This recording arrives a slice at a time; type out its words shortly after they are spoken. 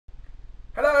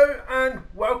Hello and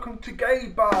welcome to Gay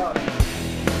Buzz.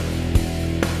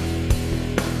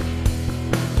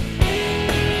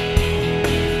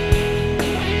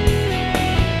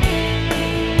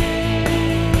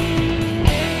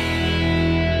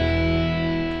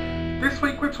 This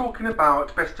week we're talking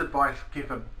about best advice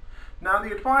given. Now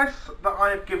the advice that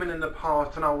I have given in the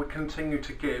past and I will continue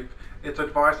to give is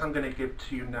advice I'm going to give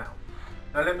to you now.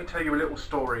 Now let me tell you a little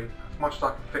story, as much as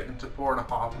I can fit into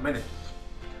 4.5 minutes.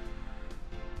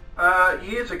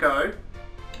 Years ago,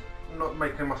 I'm not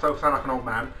making myself sound like an old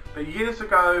man, but years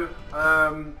ago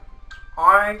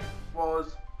I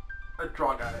was a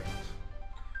drug addict.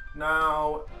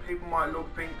 Now people might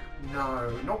think, no,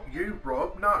 not you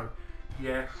Rob, no.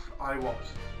 Yes, I was.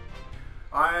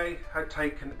 I had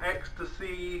taken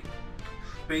ecstasy,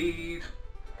 speed,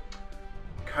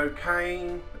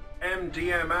 cocaine,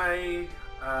 MDMA,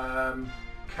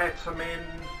 ketamine,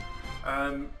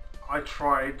 I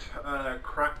tried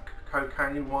crack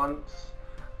cocaine once,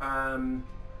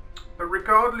 but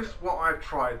regardless what I've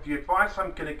tried, the advice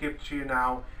I'm going to give to you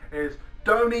now is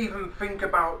don't even think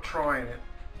about trying it.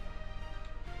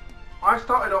 I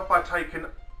started off by taking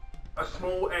a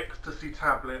small ecstasy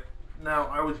tablet. Now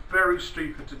I was very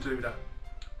stupid to do that.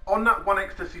 On that one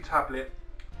ecstasy tablet,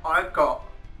 I got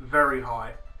very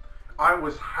high. I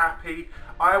was happy,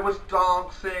 I was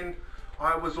dancing,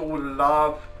 I was all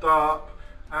loved up,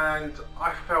 and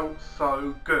I felt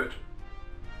so good.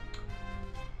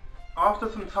 After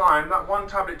some time, that one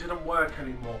tablet didn't work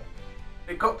anymore.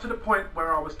 It got to the point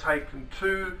where I was taking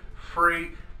 2,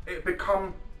 3, it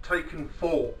became taking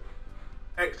 4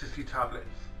 ecstasy tablets.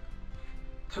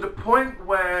 To the point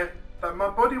where that my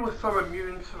body was so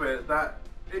immune to it that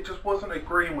it just wasn't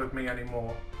agreeing with me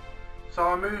anymore. So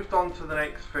I moved on to the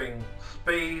next thing,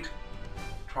 speed,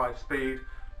 tried speed,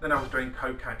 then I was doing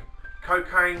cocaine.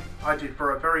 Cocaine I did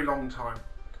for a very long time,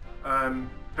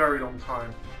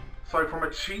 So from a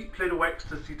cheap little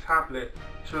ecstasy tablet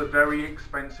to a very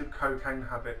expensive cocaine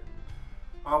habit.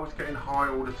 I was getting high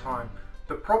all the time.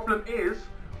 The problem is,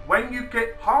 when you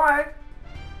get high,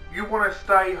 you want to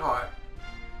stay high.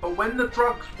 But when the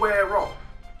drugs wear off,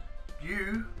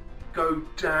 you go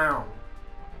down.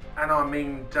 And I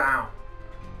mean down.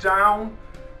 Down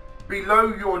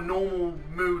below your normal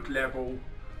mood level.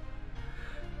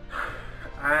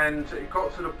 And it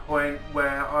got to the point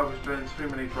where I was doing too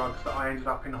many drugs that I ended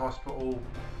up in hospital,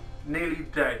 nearly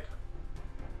dead.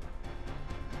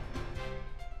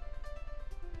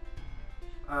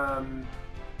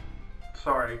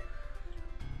 Sorry.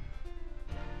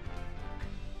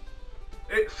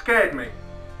 It scared me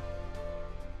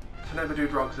to never do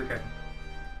drugs again.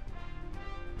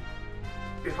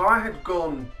 If I had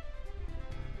gone,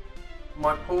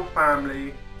 my poor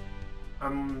family,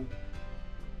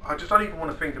 I just don't even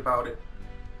want to think about it.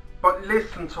 But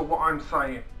listen to what I'm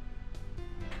saying.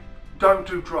 Don't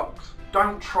do drugs.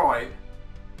 Don't try it.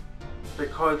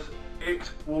 Because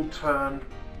it will turn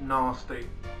nasty.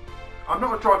 I'm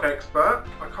not a drug expert.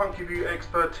 I can't give you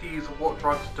expertise of what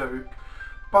drugs do.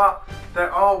 But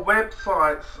there are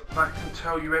websites that can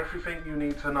tell you everything you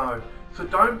need to know. So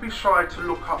don't be shy to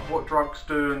look up what drugs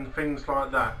do and things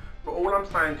like that. But all I'm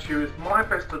saying to you is my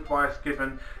best advice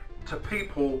given to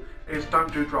people is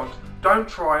don't do drugs. Don't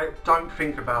try it, don't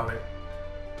think about it.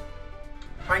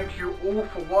 Thank you all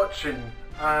for watching.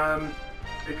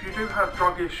 If you do have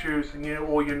drug issues and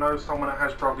or you know someone that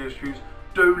has drug issues,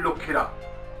 do look it up.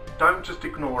 Don't just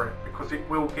ignore it because it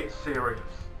will get serious.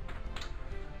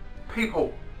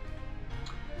 People,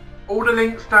 all the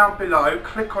links down below,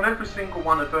 click on every single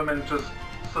one of them and just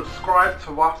subscribe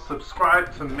to us,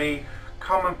 subscribe to me.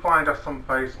 Come and find us on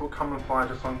Facebook, come and find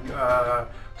us on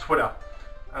Twitter,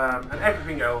 and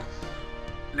everything else,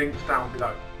 links down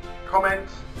below.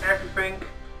 Comments, everything,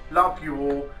 love you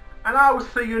all, and I will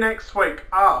see you next week.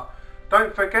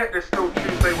 Don't forget there's still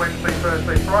Tuesday, Wednesday,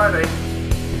 Thursday, Friday.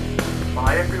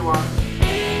 Bye everyone.